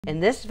In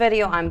this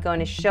video, I'm going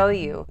to show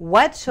you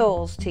what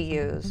tools to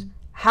use,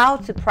 how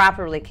to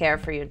properly care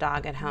for your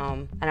dog at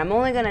home, and I'm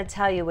only going to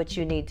tell you what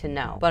you need to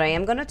know. But I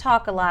am going to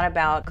talk a lot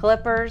about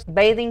clippers,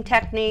 bathing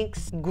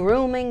techniques,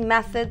 grooming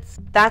methods.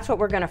 That's what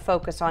we're going to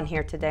focus on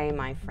here today,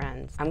 my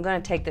friends. I'm going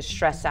to take the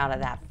stress out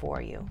of that for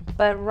you.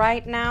 But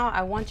right now,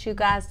 I want you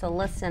guys to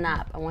listen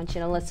up. I want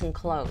you to listen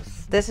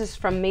close. This is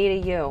from me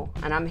to you,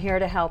 and I'm here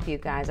to help you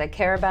guys. I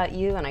care about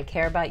you and I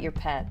care about your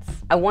pets.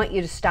 I want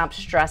you to stop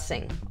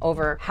stressing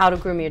over how to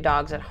groom your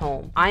dogs at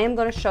home. I am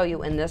going to show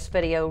you in this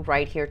video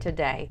right here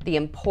today the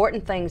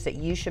important things that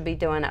you should be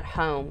doing at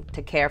home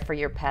to care for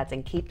your pets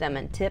and keep them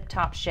in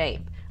tip-top shape.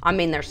 I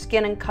mean, their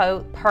skin and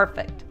coat,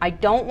 perfect. I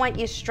don't want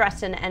you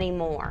stressing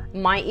anymore.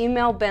 My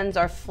email bins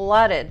are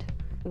flooded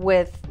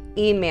with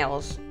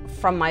emails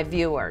from my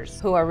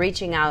viewers who are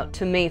reaching out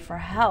to me for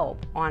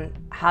help on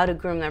how to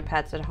groom their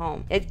pets at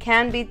home. It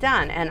can be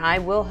done, and I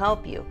will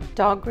help you.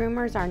 Dog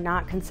groomers are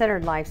not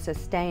considered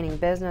life-sustaining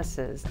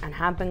businesses and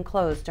have been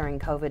closed during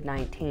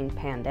COVID-19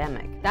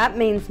 pandemic. That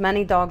means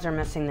many dogs are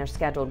missing their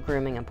scheduled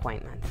grooming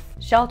appointments.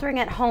 Sheltering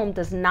at home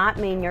does not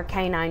mean your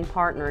canine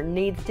partner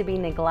needs to be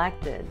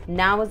neglected.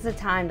 Now is the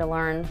time to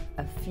learn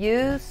a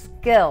few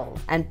skills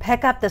and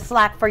pick up the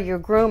slack for your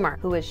groomer,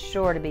 who is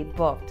sure to be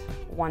booked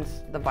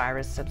once the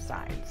virus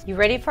subsides. You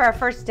ready for our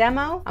first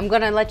demo? I'm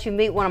gonna let you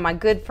meet one of my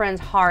good friends,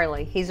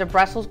 Harley. He's a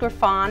Brussels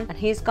Griffon, and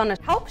he's gonna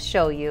help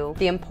show you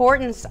the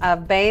importance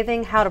of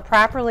bathing, how to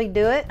properly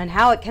do it, and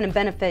how it can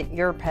benefit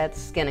your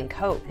pet's skin and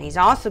coat. And he's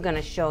also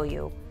gonna show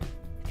you,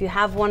 if you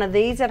have one of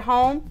these at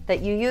home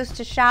that you use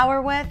to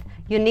shower with,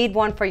 you need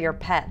one for your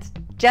pet,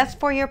 just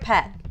for your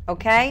pet,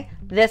 okay?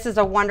 This is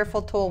a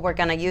wonderful tool. We're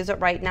gonna use it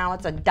right now.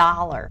 It's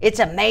 $1. It's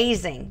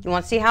amazing. You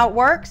wanna see how it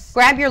works?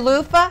 Grab your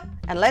loofah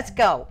and let's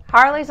go.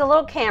 Harley's a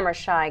little camera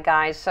shy,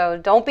 guys, so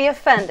don't be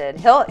offended.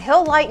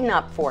 He'll lighten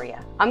up for you.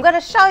 I'm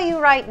gonna show you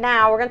right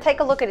now. We're gonna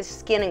take a look at his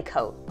skin and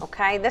coat,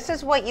 okay? This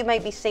is what you may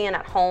be seeing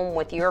at home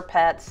with your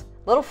pets.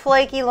 A little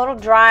flaky, a little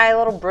dry, a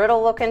little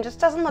brittle looking, just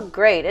doesn't look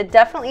great. It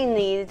definitely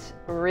needs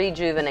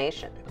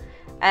rejuvenation.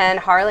 And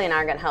Harley and I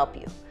are gonna help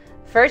you.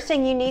 First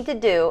thing you need to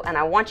do, and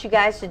I want you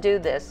guys to do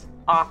this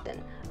often,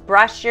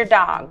 brush your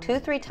dog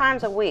 2-3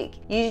 times a week.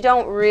 You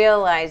don't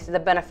realize the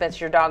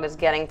benefits your dog is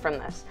getting from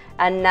this.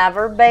 And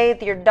never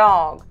bathe your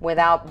dog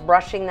without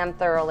brushing them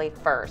thoroughly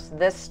first.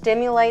 This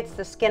stimulates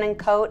the skin and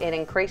coat. It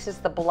increases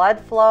the blood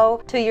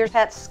flow to your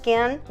pet's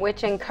skin,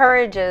 which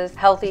encourages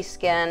healthy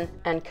skin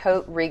and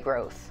coat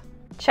regrowth.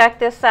 Check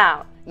this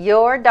out.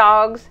 Your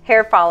dog's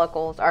hair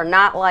follicles are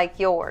not like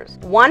yours.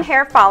 One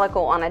hair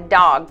follicle on a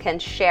dog can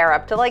share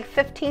up to like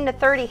 15 to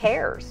 30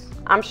 hairs.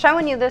 I'm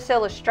showing you this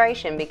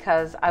illustration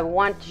because I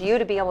want you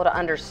to be able to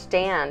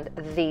understand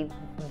the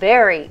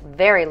very,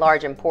 very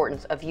large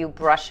importance of you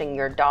brushing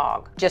your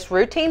dog. Just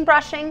routine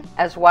brushing,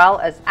 as well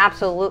as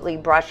absolutely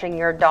brushing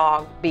your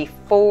dog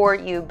before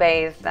you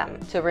bathe them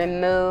to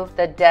remove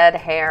the dead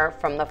hair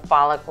from the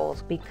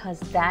follicles, because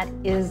that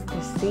is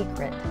the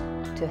secret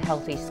to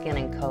healthy skin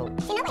and coat.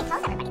 See, nobody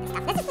tells everybody this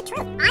stuff. This is the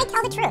truth. I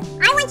tell the truth.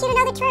 I want you to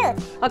know the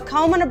truth. A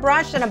comb and a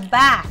brush and a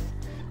bath.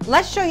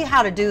 Let's show you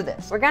how to do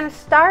this. We're gonna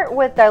start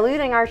with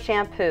diluting our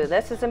shampoo.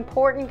 This is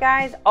important,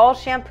 guys. All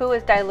shampoo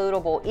is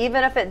dilutable.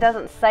 Even if it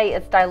doesn't say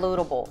it's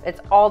dilutable,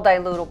 it's all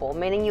dilutable,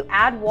 meaning you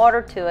add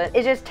water to it.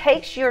 It just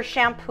takes your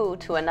shampoo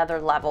to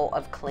another level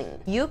of clean.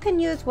 You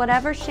can use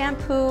whatever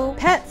shampoo,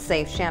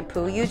 pet-safe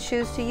shampoo, you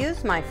choose to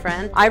use, my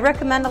friend. I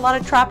recommend a lot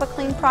of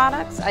Tropiclean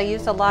products. I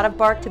use a lot of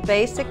Bark to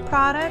Basic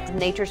products,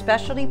 Nature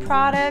Specialty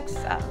products.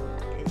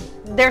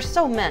 There's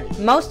so many.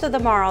 Most of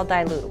them are all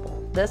dilutable.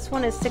 This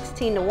one is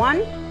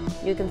 16:1.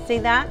 You can see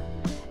that.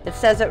 It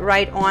says it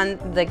right on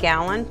the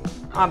gallon.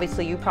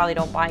 Obviously, you probably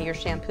don't buy your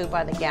shampoo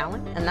by the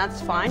gallon, and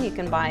that's fine. You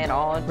can buy it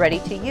all ready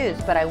to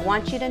use. But I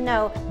want you to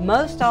know,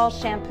 most all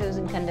shampoos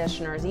and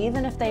conditioners,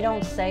 even if they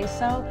don't say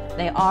so,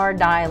 they are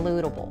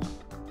dilutable.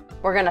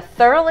 We're gonna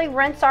thoroughly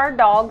rinse our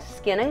dog's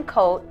skin and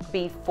coat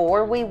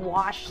before we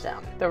wash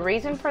them. The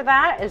reason for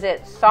that is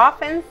it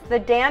softens the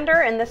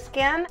dander in the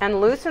skin and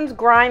loosens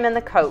grime in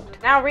the coat.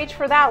 Now reach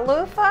for that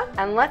loofah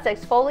and let's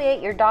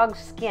exfoliate your dog's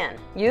skin.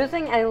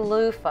 Using a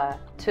loofah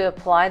to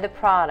apply the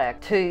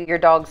product to your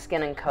dog's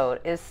skin and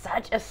coat is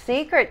such a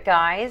secret,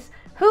 guys.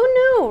 Who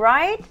knew,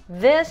 right?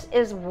 This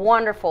is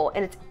wonderful,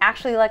 and it's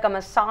actually like a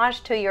massage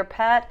to your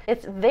pet.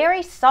 It's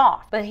very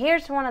soft, but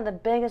here's one of the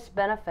biggest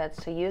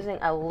benefits to using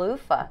a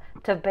loofah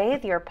to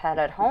bathe your pet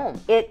at home.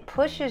 It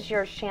pushes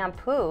your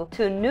shampoo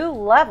to new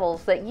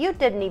levels that you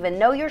didn't even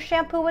know your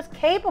shampoo was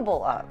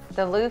capable of.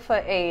 The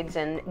loofah aids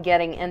in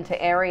getting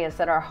into areas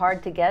that are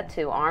hard to get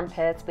to,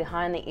 armpits,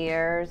 behind the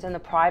ears, in the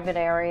private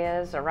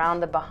areas, around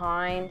the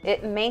behind.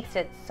 It makes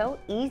it so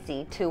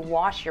easy to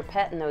wash your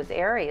pet in those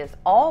areas,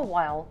 all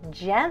while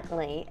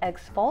gently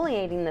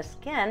exfoliating the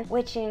skin,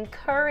 which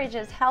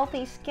encourages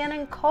healthy skin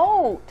and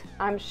coat.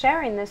 I'm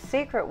sharing this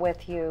secret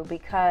with you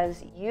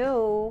because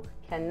you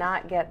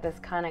cannot get this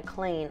kind of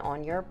clean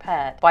on your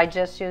pet by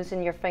just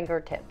using your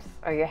fingertips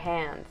or your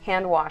hands.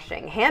 Hand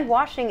washing. Hand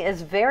washing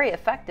is very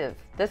effective.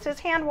 This is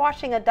hand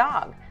washing a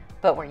dog,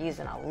 but we're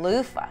using a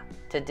loofah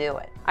to do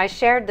it. I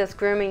shared this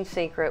grooming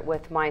secret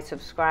with my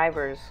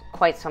subscribers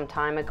quite some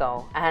time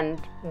ago,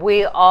 and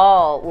we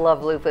all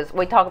love loofahs.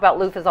 We talk about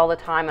loofahs all the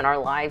time in our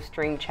live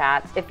stream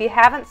chats. If you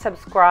haven't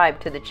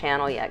subscribed to the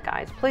channel yet,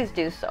 guys, please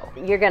do so.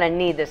 You're gonna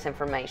need this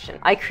information.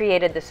 I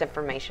created this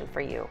information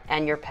for you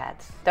and your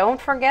pets. Don't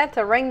forget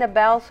to ring the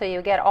bell so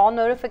you get all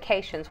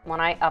notifications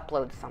when I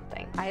upload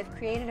something. I have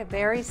created a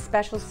very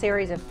special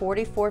series of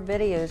 44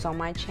 videos on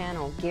my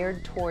channel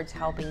geared towards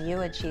helping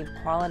you achieve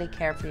quality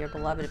care for your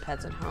beloved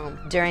pets at home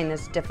during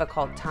this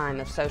difficult time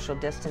of social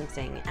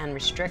distancing and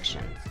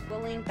restrictions.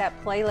 We'll link that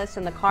playlist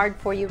in the card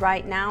for you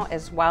right now,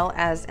 as well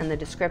as in the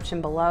description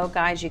below.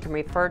 Guys, you can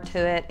refer to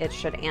it. It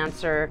should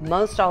answer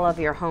most all of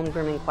your home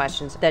grooming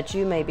questions that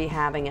you may be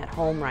having at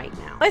home right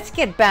now. Let's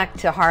get back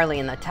to Harley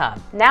in the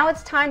tub. Now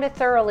it's time to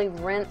thoroughly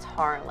rinse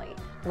Harley.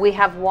 We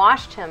have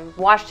washed him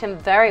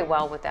very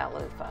well with that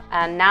loofah.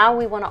 And now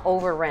we want to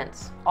over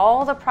rinse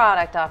all the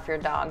product off your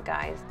dog,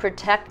 guys.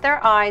 Protect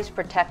their eyes,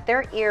 protect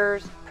their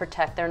ears,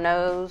 protect their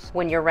nose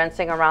when you're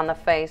rinsing around the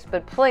face.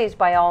 But please,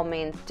 by all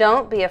means,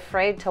 don't be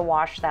afraid to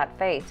wash that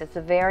face. It's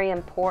very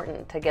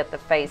important to get the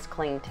face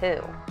clean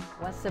too.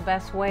 What's the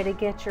best way to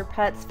get your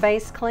pet's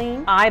face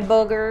clean? Eye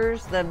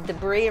boogers, the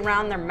debris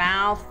around their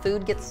mouth,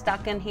 food gets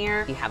stuck in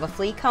here. You have a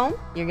flea comb?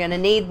 You're gonna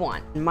need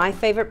one. My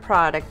favorite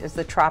product is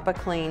the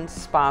Clean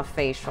Spa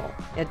Facial.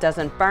 It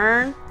doesn't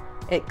burn.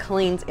 It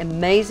cleans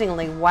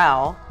amazingly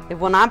well. It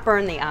will not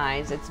burn the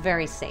eyes. It's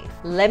very safe.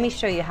 Let me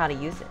show you how to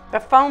use it. The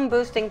foam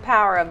boosting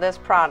power of this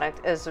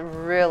product is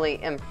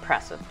really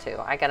impressive too,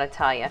 I gotta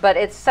tell you. But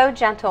it's so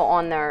gentle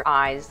on their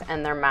eyes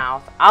and their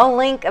mouth. I'll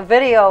link a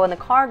video in the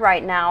card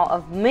right now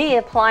of me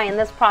applying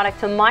this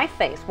product to my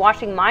face,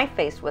 washing my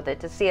face with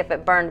it to see if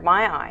it burned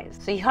my eyes.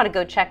 So you gotta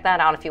go check that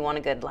out if you want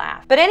a good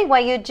laugh. But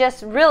anyway, you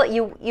just really,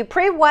 you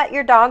pre-wet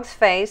your dog's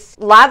face,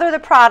 lather the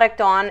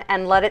product on,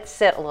 and let it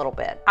sit a little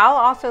bit. I'll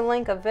also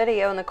link a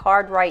video in the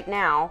card right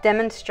now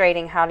demonstrating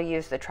how to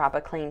use the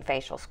Clean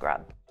Facial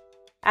Scrub.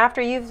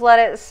 After you've let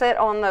it sit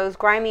on those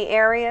grimy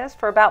areas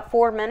for about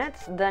 4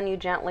 minutes, then you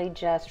gently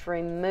just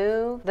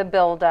remove the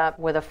buildup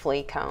with a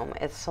flea comb.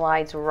 It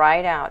slides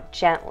right out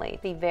gently.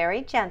 Be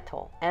very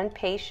gentle and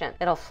patient.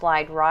 It'll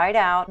slide right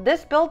out.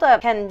 This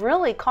buildup can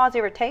really cause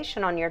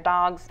irritation on your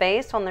dog's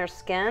face, on their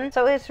skin,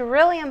 so it's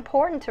really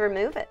important to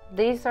remove it.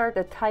 These are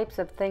the types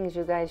of things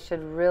you guys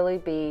should really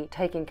be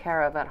taking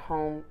care of at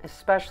home,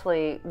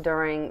 especially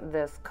during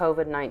this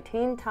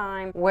COVID-19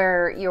 time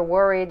where you're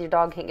worried your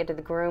dog can't get to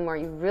the groom, or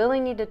you really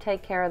need to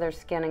take care of their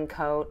skin and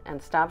coat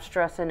and stop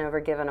stressing over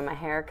giving them a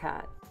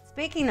haircut.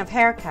 Speaking of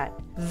haircut,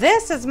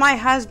 this is my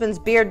husband's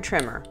beard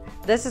trimmer.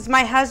 This is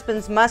my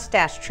husband's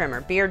mustache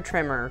trimmer, beard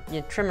trimmer,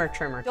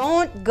 trimmer.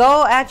 Don't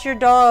go at your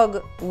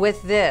dog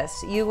with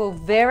this. You will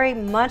very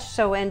much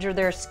so injure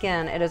their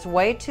skin. It is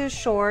way too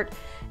short.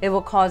 It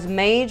will cause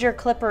major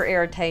clipper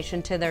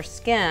irritation to their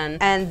skin,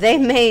 and they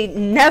may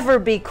never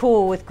be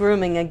cool with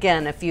grooming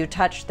again if you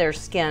touch their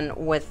skin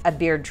with a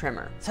beard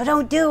trimmer. So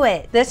don't do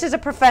it. This is a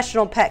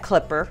professional pet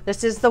clipper.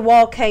 This is the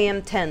Wall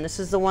KM10. This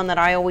is the one that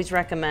I always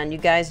recommend. You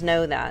guys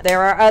know that.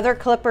 There are other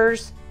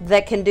clippers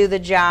that can do the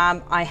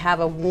job. I have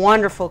a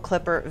wonderful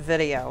clipper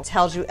video. It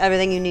tells you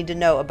everything you need to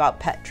know about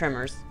pet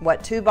trimmers.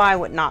 What to buy,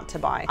 what not to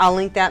buy. I'll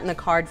link that in the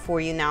card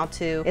for you now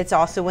too. It's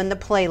also in the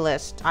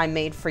playlist I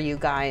made for you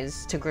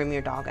guys to groom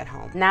your dog at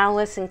home. Now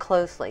listen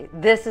closely.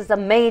 This is a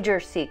major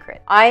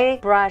secret. I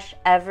brush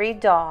every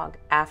dog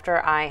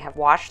after I have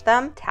washed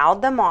them,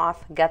 toweled them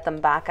off, get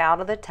them back out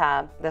of the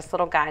tub. This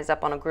little guy's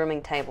up on a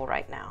grooming table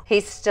right now.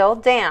 He's still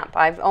damp.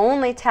 I've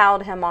only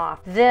toweled him off.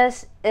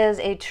 This is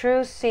a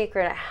true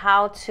secret of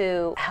how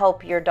to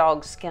help your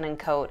dog's skin and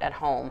coat at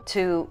home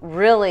to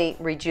really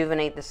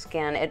rejuvenate the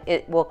skin.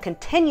 It will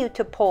continue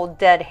to pull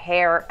dead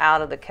hair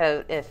out of the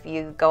coat if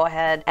you go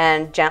ahead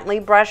and gently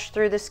brush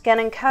through the skin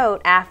and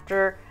coat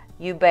after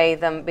you bathe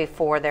them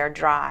before they're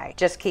dry.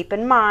 Just keep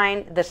in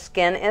mind the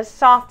skin is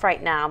soft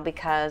right now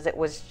because it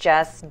was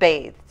just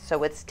bathed,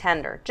 so it's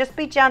tender. Just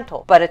be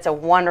gentle, but it's a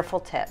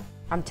wonderful tip.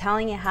 I'm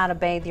telling you how to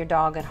bathe your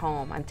dog at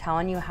home. I'm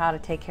telling you how to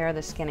take care of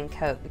the skin and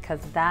coat, because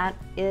that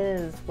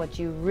is what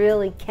you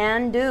really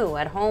can do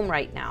at home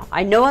right now.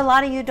 I know a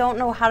lot of you don't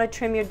know how to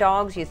trim your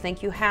dogs. You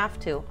think you have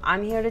to.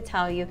 I'm here to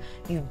tell you,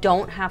 you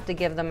don't have to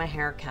give them a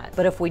haircut.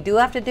 But if we do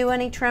have to do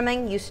any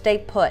trimming, you stay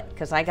put,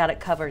 because I got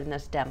it covered in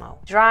this demo.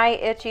 Dry,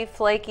 itchy,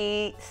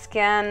 flaky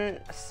skin,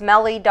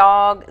 smelly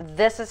dog,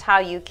 this is how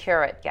you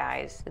cure it,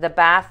 guys. The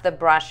bath, the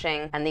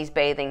brushing, and these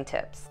bathing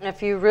tips.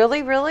 If you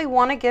really, really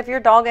want to give your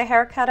dog a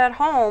haircut at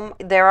home,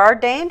 there are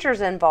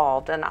dangers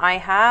involved, and I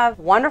have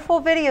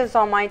wonderful videos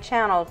on my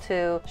channel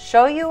to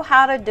show you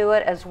how to do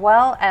it, as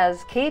well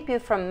as keep you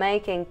from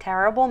making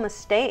terrible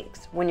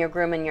mistakes when you're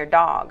grooming your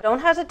dog.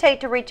 Don't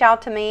hesitate to reach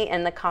out to me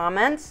in the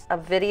comments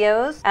of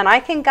videos, and I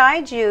can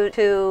guide you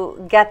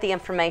to get the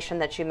information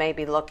that you may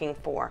be looking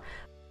for.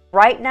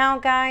 Right now,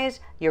 guys,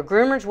 your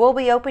groomers will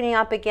be opening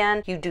up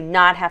again. You do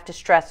not have to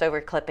stress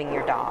over clipping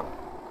your dog.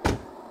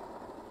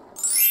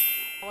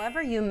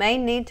 However, you may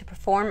need to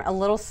perform a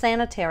little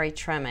sanitary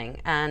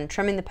trimming and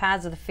trimming the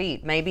pads of the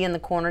feet, maybe in the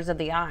corners of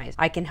the eyes.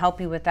 I can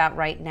help you with that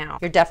right now.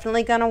 You're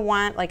definitely going to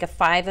want like a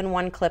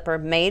 5-in-1 clipper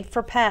made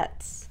for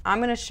pets. I'm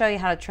going to show you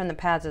how to trim the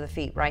pads of the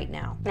feet right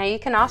now. Now you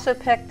can also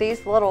pick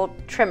these little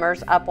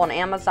trimmers up on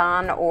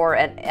Amazon or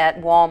at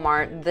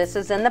Walmart. This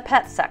is in the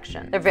pet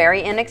section. They're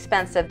very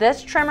inexpensive.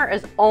 This trimmer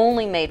is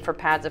only made for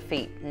pads of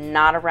feet,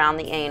 not around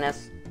the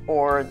anus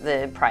or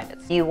the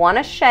privates. You want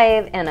to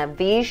shave in a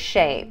V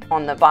shape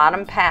on the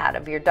bottom pad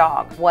of your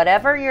dog.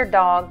 Whatever your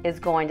dog is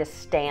going to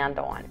stand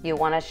on, you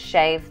want to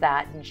shave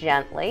that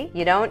gently.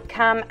 You don't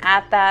come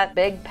at that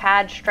big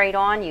pad straight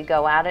on, you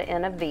go at it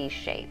in a V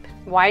shape.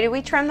 Why do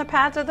we trim the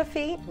pads of the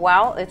feet?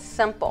 Well, it's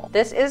simple.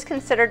 This is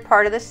considered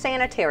part of the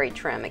sanitary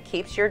trim. It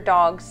keeps your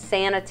dog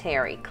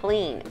sanitary,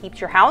 clean,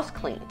 keeps your house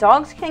clean.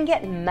 Dogs can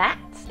get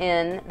mats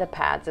in the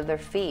pads of their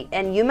feet,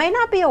 and you may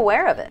not be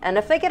aware of it. And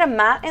if they get a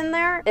mat in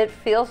there, it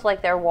feels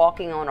like they're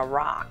walking on a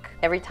rock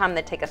every time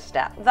they take a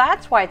step.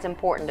 That's why it's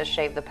important to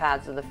shave the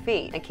pads of the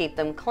feet and keep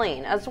them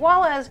clean, as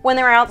well as when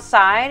they're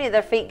outside,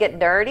 their feet get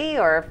dirty,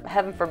 or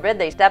heaven forbid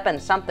they step in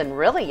something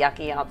really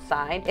yucky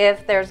outside.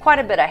 If there's quite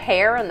a bit of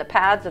hair in the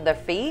pads of their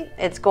feet,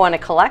 it's going to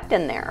collect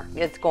in there.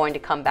 It's going to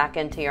come back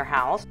into your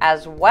house,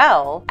 as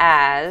well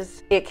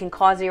as it can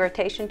cause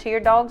irritation to your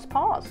dog's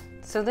paws.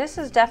 So this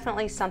is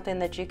definitely something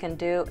that you can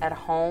do at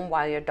home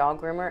while your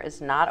dog groomer is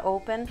not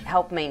open.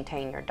 Help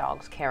maintain your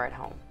dog's care at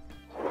home.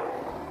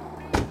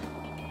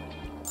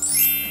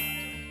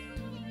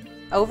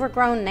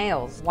 Overgrown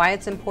nails, why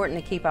it's important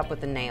to keep up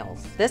with the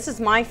nails. This is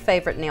my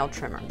favorite nail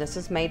trimmer. This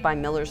is made by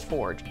Miller's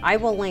Forge. I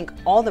will link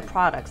all the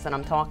products that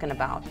I'm talking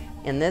about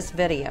in this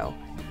video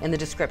in the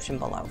description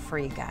below for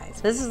you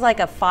guys. This is like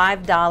a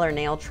 $5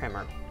 nail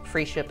trimmer,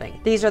 free shipping.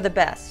 These are the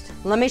best.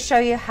 Let me show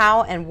you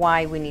how and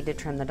why we need to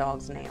trim the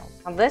dog's nails.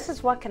 Now, this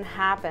is what can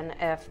happen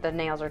if the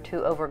nails are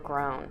too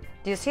overgrown.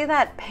 Do you see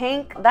that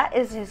pink? That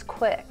is his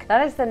quick.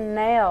 That is the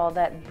nail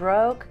that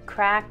broke,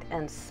 cracked,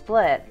 and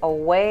split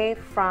away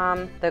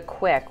from the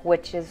quick,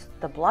 which is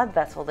the blood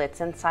vessel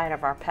that's inside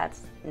of our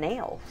pet's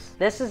nails.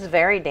 This is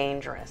very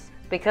dangerous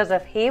because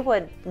if he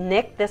would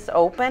nick this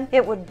open,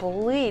 it would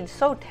bleed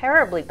so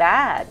terribly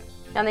bad.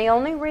 And the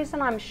only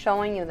reason I'm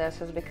showing you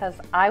this is because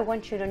I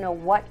want you to know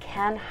what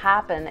can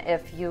happen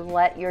if you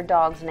let your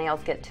dog's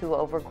nails get too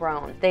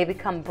overgrown. They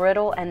become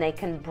brittle and they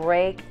can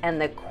break,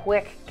 and the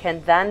quick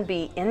can then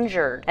be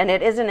injured. And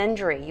it is an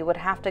injury. You would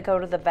have to go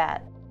to the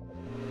vet.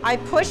 I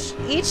push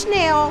each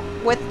nail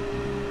with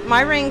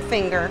my ring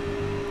finger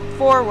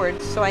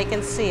forward so I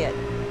can see it.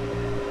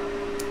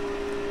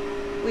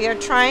 We are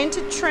trying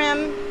to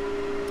trim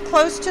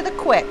close to the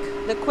quick.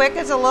 The quick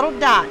is a little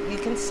dot. You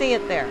can see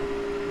it there.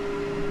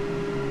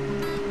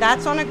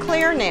 That's on a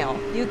clear nail.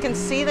 You can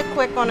see the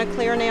quick on a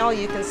clear nail.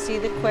 You can see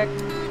the quick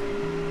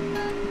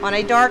on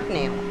a dark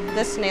nail.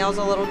 This nail's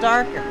a little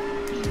darker.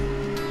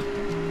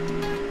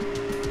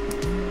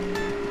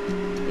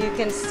 You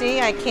can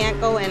see I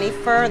can't go any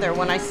further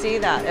when I see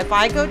that. If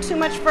I go too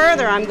much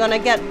further, I'm going to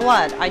get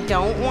blood. I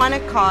don't want to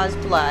cause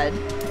blood.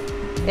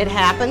 It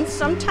happens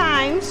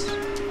sometimes,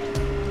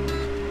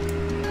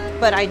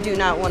 but I do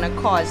not want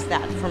to cause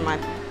that for my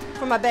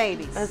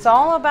babies. It's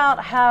all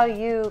about how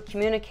you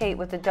communicate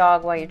with the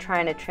dog while you're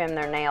trying to trim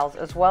their nails,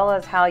 as well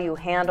as how you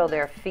handle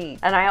their feet.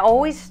 And I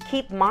always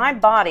keep my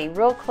body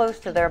real close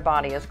to their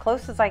body, as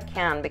close as I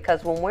can,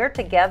 because when we're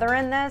together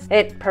in this,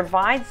 it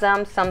provides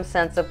them some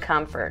sense of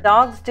comfort.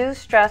 Dogs do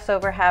stress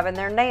over having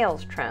their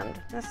nails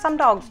trimmed. Some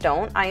dogs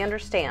don't, I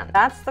understand.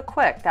 That's the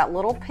quick. That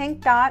little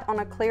pink dot on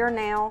a clear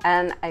nail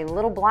and a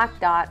little black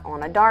dot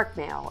on a dark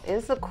nail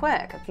is the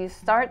quick. If you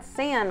start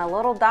seeing a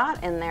little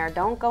dot in there,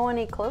 don't go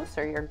any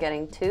closer. You're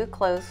getting too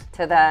close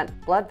to that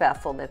blood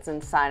vessel that's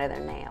inside of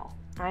their nail.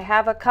 I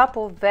have a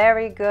couple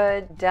very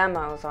good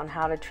demos on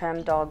how to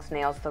trim dogs'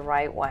 nails the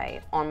right way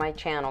on my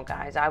channel,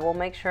 guys. I will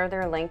make sure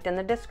they're linked in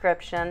the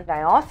description.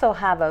 I also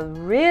have a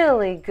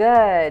really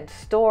good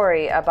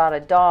story about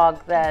a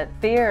dog that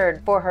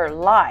feared for her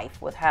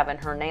life with having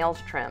her nails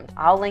trimmed.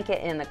 I'll link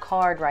it in the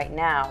card right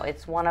now.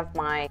 It's one of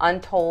my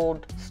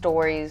untold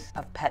stories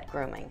of pet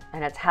grooming,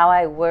 and it's how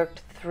I worked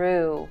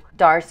through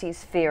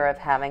Darcy's fear of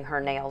having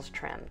her nails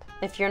trimmed.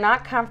 If you're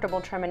not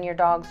comfortable trimming your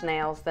dog's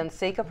nails, then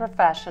seek a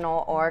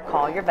professional or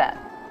call your vet.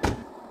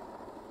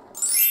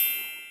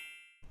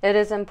 It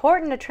is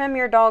important to trim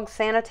your dog's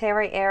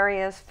sanitary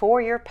areas for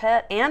your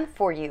pet and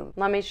for you.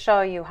 Let me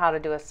show you how to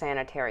do a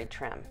sanitary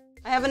trim.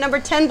 I have a number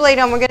 10 blade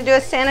on. We're going to do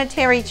a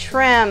sanitary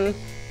trim.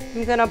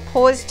 I'm going to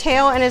pull his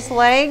tail and his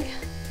leg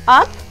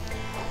up.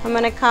 I'm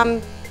going to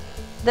come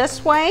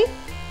this way,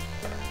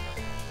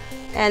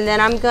 and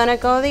then I'm going to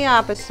go the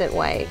opposite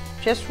way,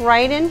 just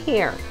right in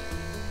here.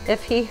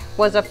 If he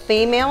was a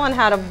female and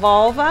had a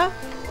vulva,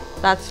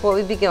 that's what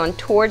we'd be going,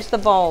 towards the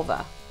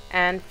vulva.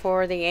 And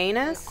for the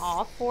anus,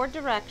 all 4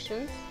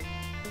 directions.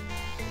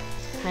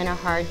 It's kind of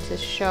hard to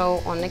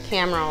show on the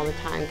camera all the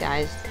time,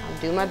 guys.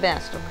 I'll do my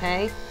best,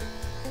 okay?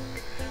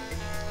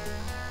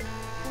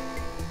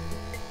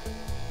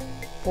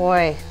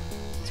 Boy,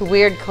 it's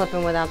weird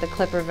clipping without the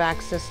clipper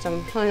vac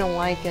system. I don't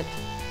like it.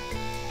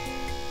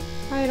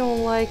 I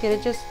don't like it.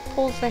 It just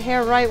pulls the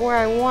hair right where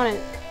I want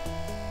it.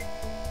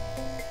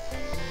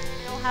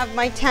 I'll have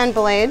my 10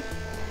 blade,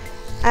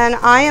 and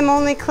I am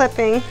only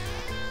clipping.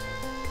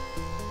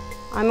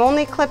 I'm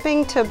only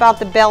clipping to about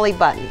the belly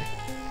button.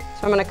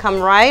 So I'm going to come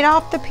right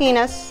off the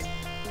penis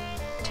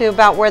to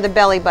about where the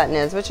belly button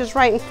is, which is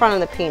right in front of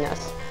the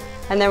penis.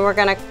 And then we're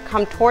going to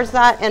come towards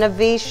that in a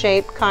V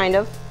shape, kind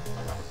of.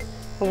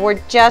 And we're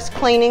just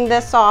cleaning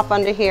this off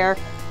under here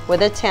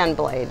with a 10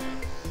 blade.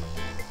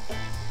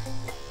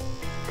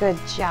 Good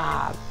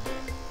job.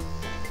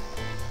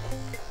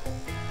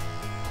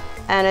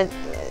 And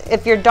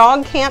if your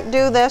dog can't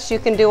do this, you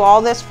can do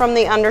all this from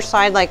the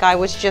underside like I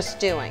was just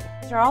doing.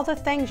 These are all the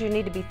things you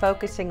need to be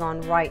focusing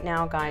on right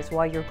now, guys,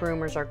 while your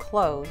groomers are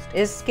closed,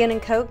 is skin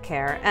and coat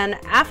care. And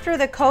after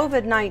the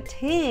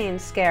COVID-19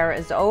 scare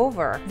is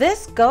over,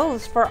 this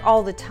goes for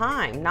all the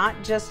time, not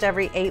just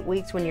every 8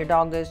 weeks when your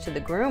dog goes to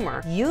the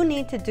groomer. You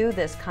need to do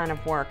this kind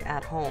of work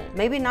at home.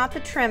 Maybe not the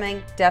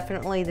trimming,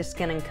 definitely the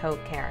skin and coat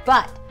care.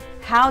 But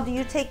how do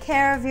you take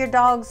care of your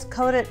dog's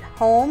coat at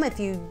home if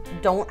you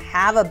don't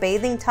have a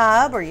bathing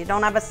tub or you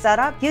don't have a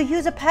setup? You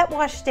use a pet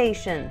wash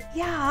station.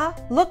 Yeah,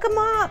 look them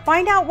up.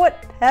 Find out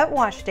what pet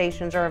wash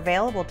stations are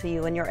available to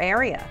you in your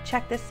area.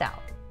 Check this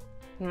out.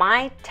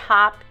 My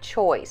top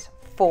choice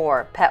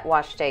for pet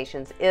wash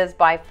stations is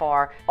by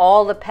far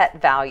all the Pet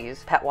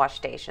Values pet wash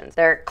stations.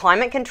 They're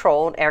climate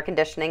controlled, air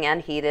conditioning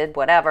and heated,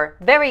 whatever.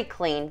 Very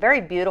clean,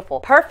 very beautiful,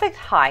 perfect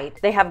height.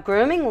 They have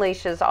grooming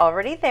leashes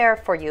already there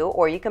for you,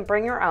 or you can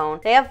bring your own.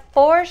 They have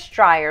forest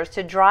dryers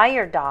to dry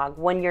your dog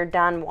when you're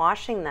done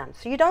washing them,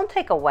 so you don't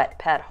take a wet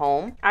pet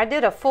home. I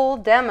did a full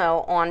demo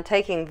on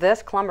taking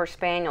this Clumber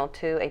Spaniel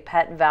to a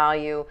Pet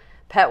Value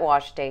pet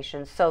wash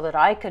station so that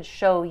I could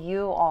show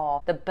you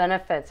all the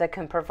benefits it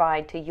can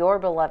provide to your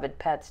beloved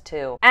pets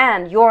too,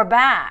 and your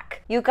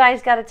back. You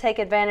guys got to take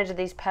advantage of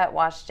these pet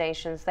wash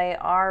stations. They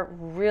are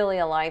really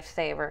a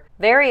lifesaver.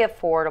 Very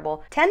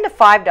affordable. $10 to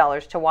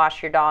 $5 to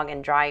wash your dog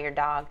and dry your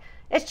dog.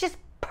 It's just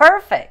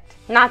perfect.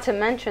 Not to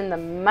mention the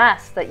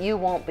mess that you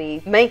won't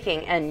be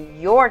making in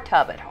your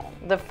tub at home.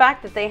 The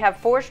fact that they have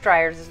forest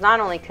dryers is not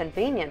only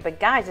convenient, but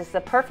guys, it's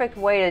the perfect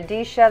way to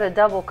de-shed a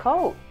double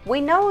coat.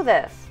 We know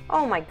this.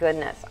 Oh my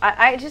goodness.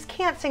 I just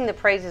can't sing the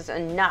praises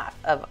enough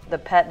of the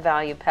Pet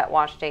Value pet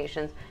wash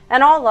stations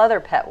and all other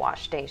pet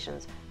wash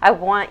stations. I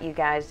want you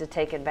guys to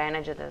take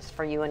advantage of this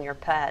for you and your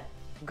pet.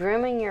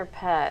 Grooming your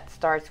pet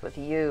starts with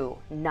you,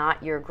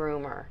 not your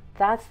groomer.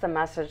 That's the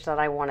message that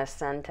I want to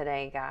send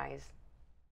today, guys.